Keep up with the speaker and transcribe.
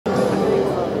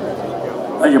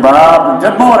Thank you, Bob.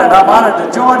 Good morning. I'm honored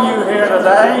to join you here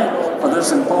today for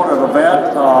this important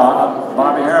event.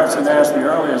 Bobby Harrison asked me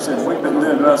earlier, said, we've been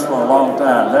doing this for a long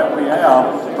time. That we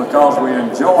have, because we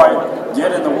enjoy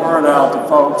getting the word out to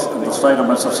folks in the state of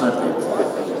Mississippi.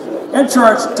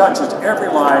 Insurance touches every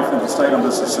life in the state of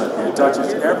Mississippi. It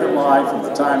touches every life from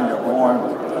the time you're born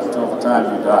until the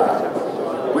time you die.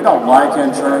 We don't like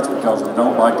insurance because we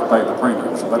don't like to pay the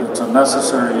premiums, but it's a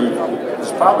necessary evil.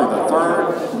 It's probably the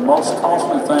third most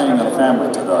costly thing in a family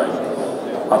today.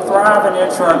 A thriving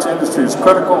insurance industry is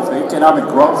critical for economic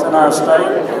growth in our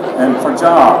state and for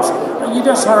jobs. And you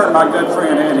just heard my good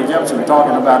friend Andy Gibson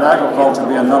talking about agriculture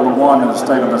being number one in the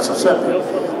state of Mississippi.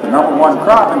 The number one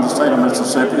crop in the state of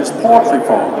Mississippi is poultry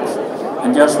farms.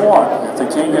 And guess what? If they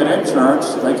can't get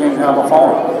insurance, they can't have a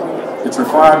farm. It's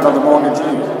required by the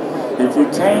mortgagee. If you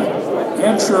can't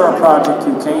insure a project,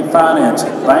 you can't finance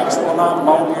it. Banks will not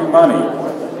loan you money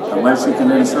unless you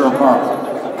can insure a property.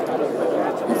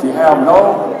 If you have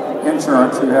no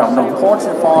insurance, you have no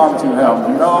poultry farms, you have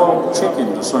no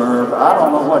chicken to serve. I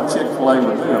don't know what Chick-fil-A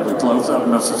would do if we closed up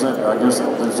Mississippi. I guess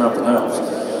they'll do something else.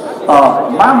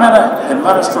 My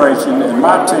administration and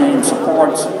my team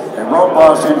supports a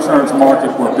robust insurance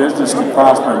market where business can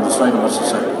prosper in the state of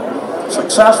Mississippi.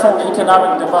 Successful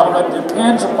economic development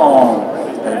depends upon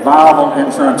a viable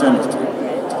insurance industry.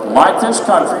 Like this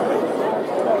country,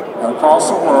 across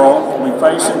the world, we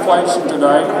face inflation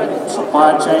today,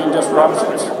 supply chain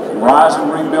disruptions, rising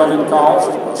rebuilding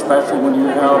costs, especially when you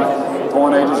have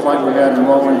tornadoes like we had in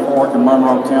Rolling Fork and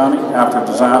Monroe County after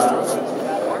disasters.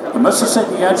 The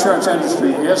Mississippi insurance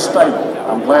industry is stable.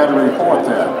 I'm glad to report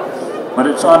that. But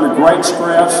it's under great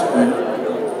stress, and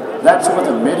that's with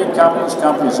admitted companies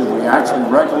that we actually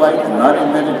regulate, and not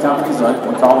admitted companies, like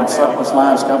we call them surplus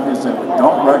lines companies that we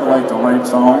don't regulate the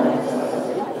rates on.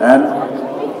 And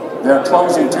they're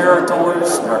closing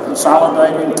territories, they're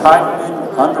consolidating, tightening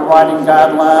underwriting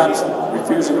guidelines,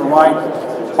 refusing to write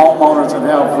homeowners that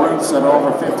have roofs that are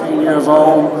over 15 years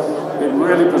old. It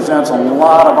really presents a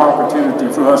lot of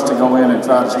opportunity for us to go in and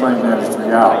try to straighten the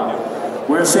industry out.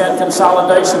 We're seeing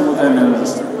consolidation within the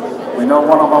industry. We know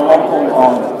one of our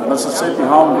local Mississippi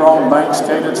homegrown banks,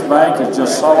 Cadence Bank, has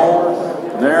just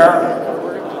sold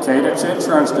their Cadence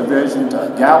Insurance Division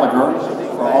to Gallagher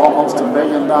for almost $1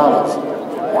 billion.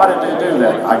 Why did they do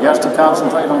that? I guess to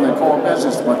concentrate on their core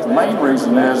business, but the main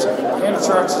reason is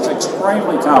insurance is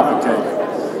extremely complicated.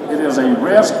 It is a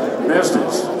risk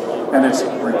business, and it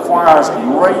requires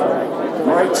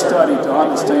great study to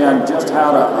understand just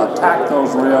how to attack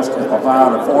those risks and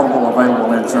provide affordable,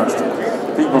 available insurance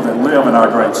to people that live in our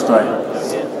great state.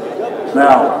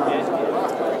 Now,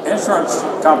 insurance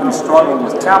companies struggle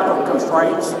with capital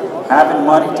constraints, having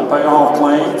money to pay off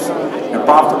claims, and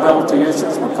profitability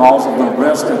issues because of the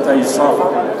risk that they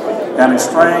suffer, and a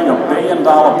string of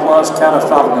billion-dollar-plus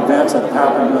catastrophic events that have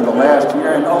happened during the last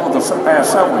year and over the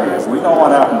past several years. We know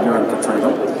what happened during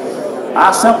Katrina.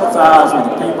 I sympathize with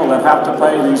the people that have to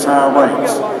pay these high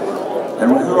rates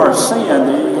and who are seeing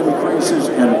the increases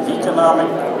in economic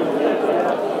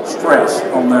stress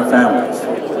on their families.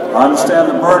 I understand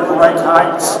the burden rate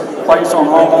hikes placed on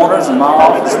homeowners, and my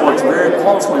office works very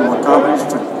closely with companies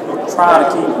to try to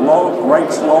keep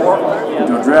rates lower and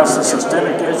to address the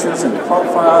systemic issues and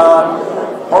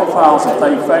profiles that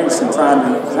they face in trying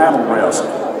to handle risk.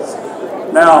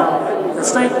 Now, the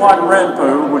statewide rent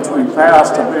pool, which we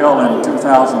passed a bill in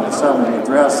 2007 to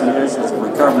address the issues of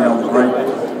recovery on the Great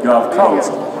Gulf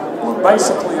Coast, were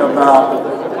basically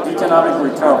about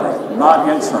economic recovery, not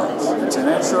insurance. It's an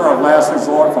insurer of last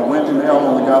resort for wind and hail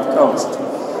on the Gulf Coast.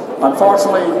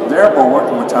 Unfortunately, their board,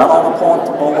 which I don't appoint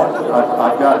the board,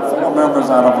 I've got 4 members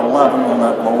out of 11 on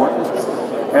that board,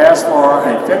 asked for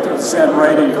a 50%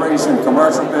 rate increase in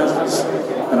commercial business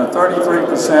and a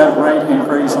 33% rate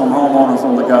increase on homeowners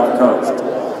on the Gulf Coast.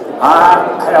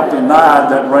 I have denied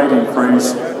that rate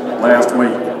increase last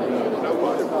week.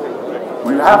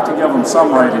 We have to give them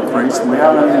some rate increase. We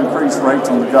haven't increased rates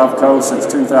on the Gulf Coast since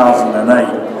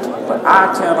 2008. But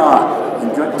I cannot, in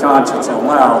good conscience,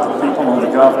 allow the people on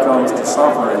the Gulf Coast to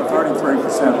suffer a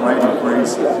 33% rate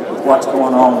increase with what's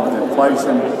going on with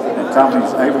inflation and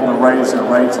companies able to raise their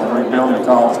rates on rebuilding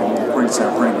costs and increase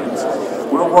their premiums.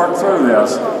 We'll work through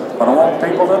this, but I want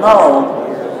people to know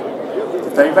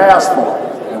that they've asked for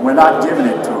it, and we're not giving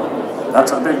it to them.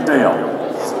 That's a big deal.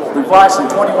 We've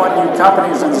licensed 21 new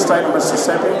companies in the state of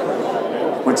Mississippi,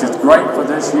 which is great for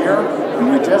this year.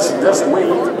 And we just this week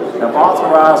have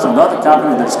authorized another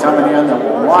company that's coming in that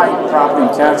will write property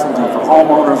and casualty for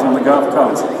homeowners on the Gulf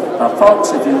Coast. Now,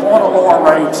 folks, if you want to lower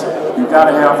rates, you've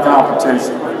got to have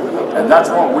competition. And that's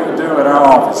what we do at our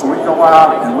office. We go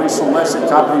out and we solicit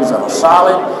companies that are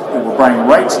solid, that will bring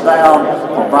rates down,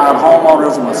 provide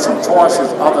homeowners with some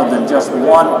choices other than just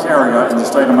one carrier in the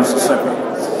state of Mississippi.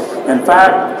 In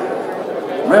fact,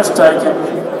 risk-taking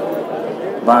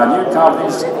by new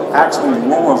companies actually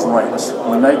lowers rates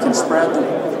when they can spread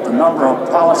the number of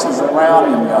policies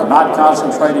around and not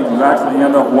concentrated. You actually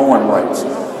end up lowering rates.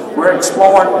 We're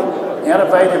exploring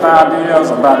innovative ideas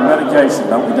about mitigation.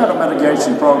 Now, we did a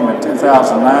mitigation program in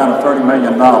 2009 of $30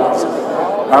 million.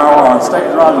 Our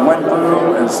state-run wind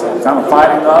pool is kind of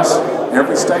fighting us.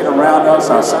 Every state around us,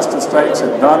 our sister states,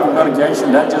 have done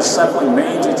mitigation. That just simply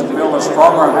means that you build a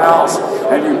stronger house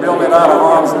and you build it out of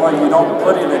harm's way. You don't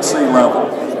put it at sea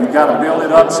level. You've got to build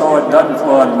it up so it doesn't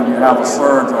flood when you have a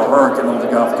surge or a hurricane on the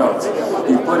Gulf Coast.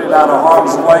 You put it out of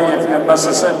harm's way if you're in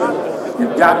Mississippi.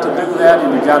 You've got to do that,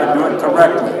 and you've got to do it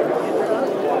correctly.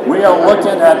 We are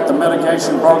looking at the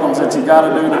mitigation programs that you got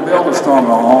to do to build a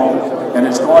stronger home, and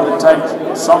it's going to take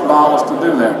some dollars to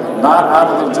do that. Not out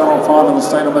of the general fund of the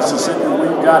state of Mississippi.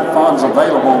 We've got funds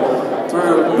available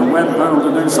through the wind pool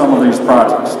to do some of these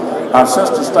projects. Our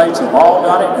sister states have all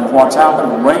done it, and what's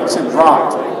happened, rates have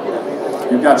dropped.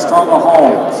 You've got stronger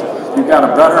homes. You've got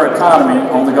a better economy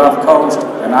on the Gulf Coast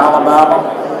in Alabama,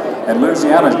 and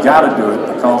Louisiana's got to do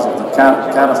it because of the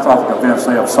catastrophic events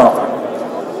they have suffered.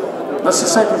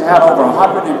 Mississippi's had over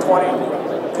 120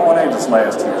 tornadoes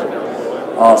last year.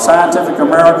 Scientific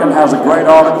American has a great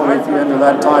article, if you're into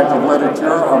that type of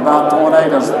literature, about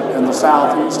tornadoes in the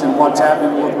southeast and what's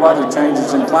happening with weather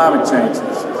changes and climate changes.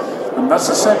 The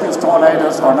Mississippi's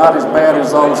tornadoes are not as bad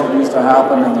as those that used to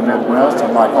happen in the Midwest,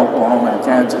 like Oklahoma and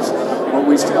Kansas, but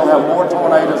we still have more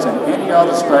tornadoes than any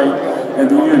other state in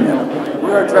the Union.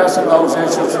 We're addressing those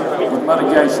issues with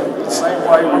mitigation. The same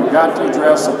way we've got to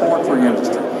address support for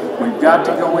industry. We've got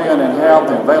to go in and have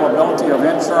the availability of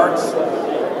insurance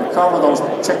to cover those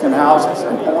chicken houses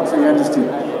and poultry industry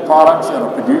products that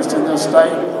are produced in this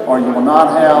state, or you will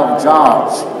not have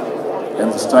jobs in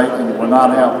the state, and you will not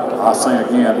have, I say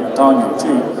again,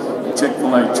 tongue-in-cheek,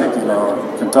 Chick-fil-A chicken or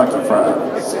Kentucky Fried.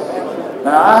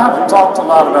 Now, I haven't talked a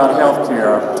lot about health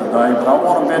care today, but I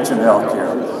want to mention health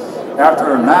care.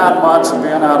 After 9 months of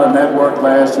being out of network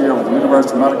last year with the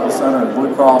University Medical Center and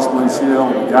Blue Cross Blue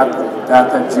Shield, we got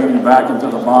that genie back into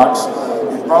the box.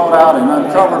 It brought out and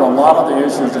uncovered a lot of the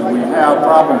issues that we have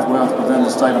problems with within the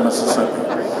state of Mississippi.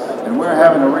 And we're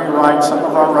having to rewrite some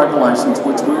of our regulations,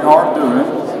 which we are doing,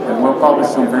 and we'll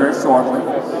publish them very shortly,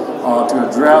 to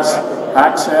address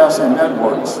access and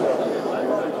networks.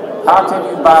 How can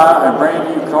you buy a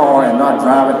brand new car and not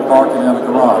drive it and park it in a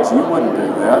garage? You wouldn't do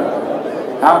that.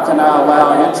 How can I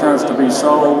allow insurance to be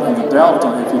sold in the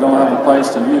Delta if you don't have a place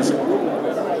to use it?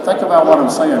 Think about what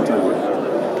I'm saying to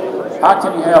you. How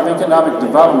can you have economic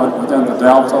development within the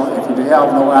Delta if you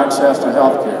have no access to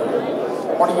health care?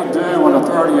 What do you do when a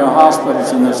third of your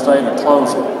hospitals in this state are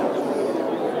closing?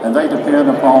 And they depend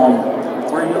upon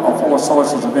 3 or 4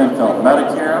 sources of income: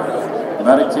 Medicare,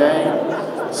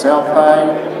 Medicaid,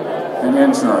 self-pay, and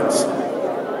insurance.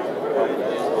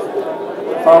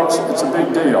 Folks, it's a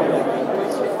big deal.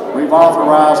 We've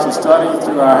authorized a study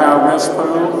through our high-risk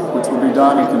pool, which will be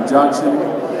done in conjunction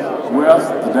with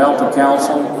the Delta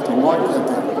Council, to look at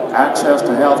the access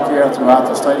to health care throughout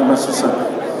the state of Mississippi.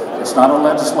 It's not a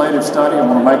legislative study. I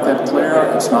want to make that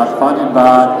clear. It's not funded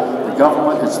by the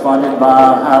government. It's funded by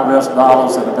high-risk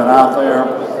dollars that have been out there,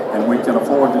 and we can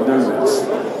afford to do this.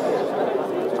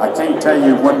 I can't tell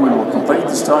you when we will complete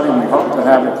the study. We hope to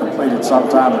have it completed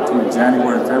sometime between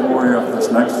January and February of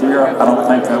this next year. I don't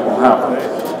think that will happen.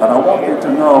 But I want you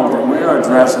to know that we are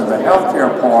addressing the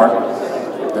healthcare part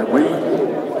that we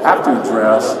have to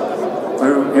address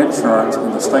through insurance in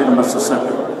the state of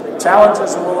Mississippi.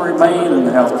 Challenges will remain in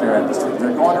the healthcare industry.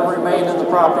 They're going to remain in the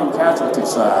property and casualty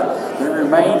side. They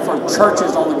remain for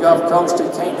churches on the Gulf Coast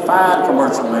that can't find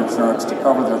commercial insurance to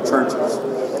cover their churches.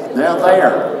 They're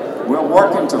there. We're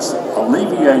working to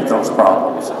alleviate those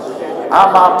problems.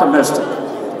 I'm optimistic.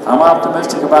 I'm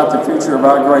optimistic about the future of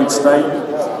our great state.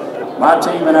 My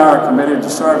team and I are committed to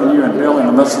serving you and building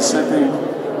a Mississippi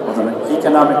with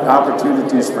economic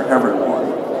opportunities for everyone,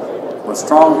 with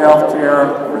strong health care,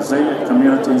 resilient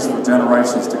communities for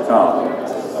generations to come.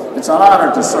 It's an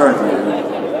honor to serve you.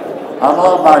 I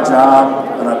love my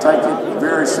job, and I take it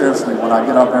very seriously when I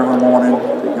get up every morning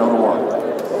and go to work.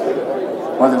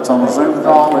 Whether it's on a Zoom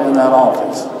call or in that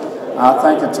office, I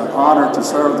think it's an honor to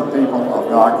serve the people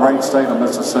of our great state of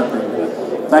Mississippi.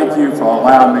 Thank you for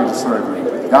allowing me to serve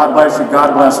you. God bless you.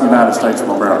 God bless the United States of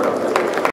America.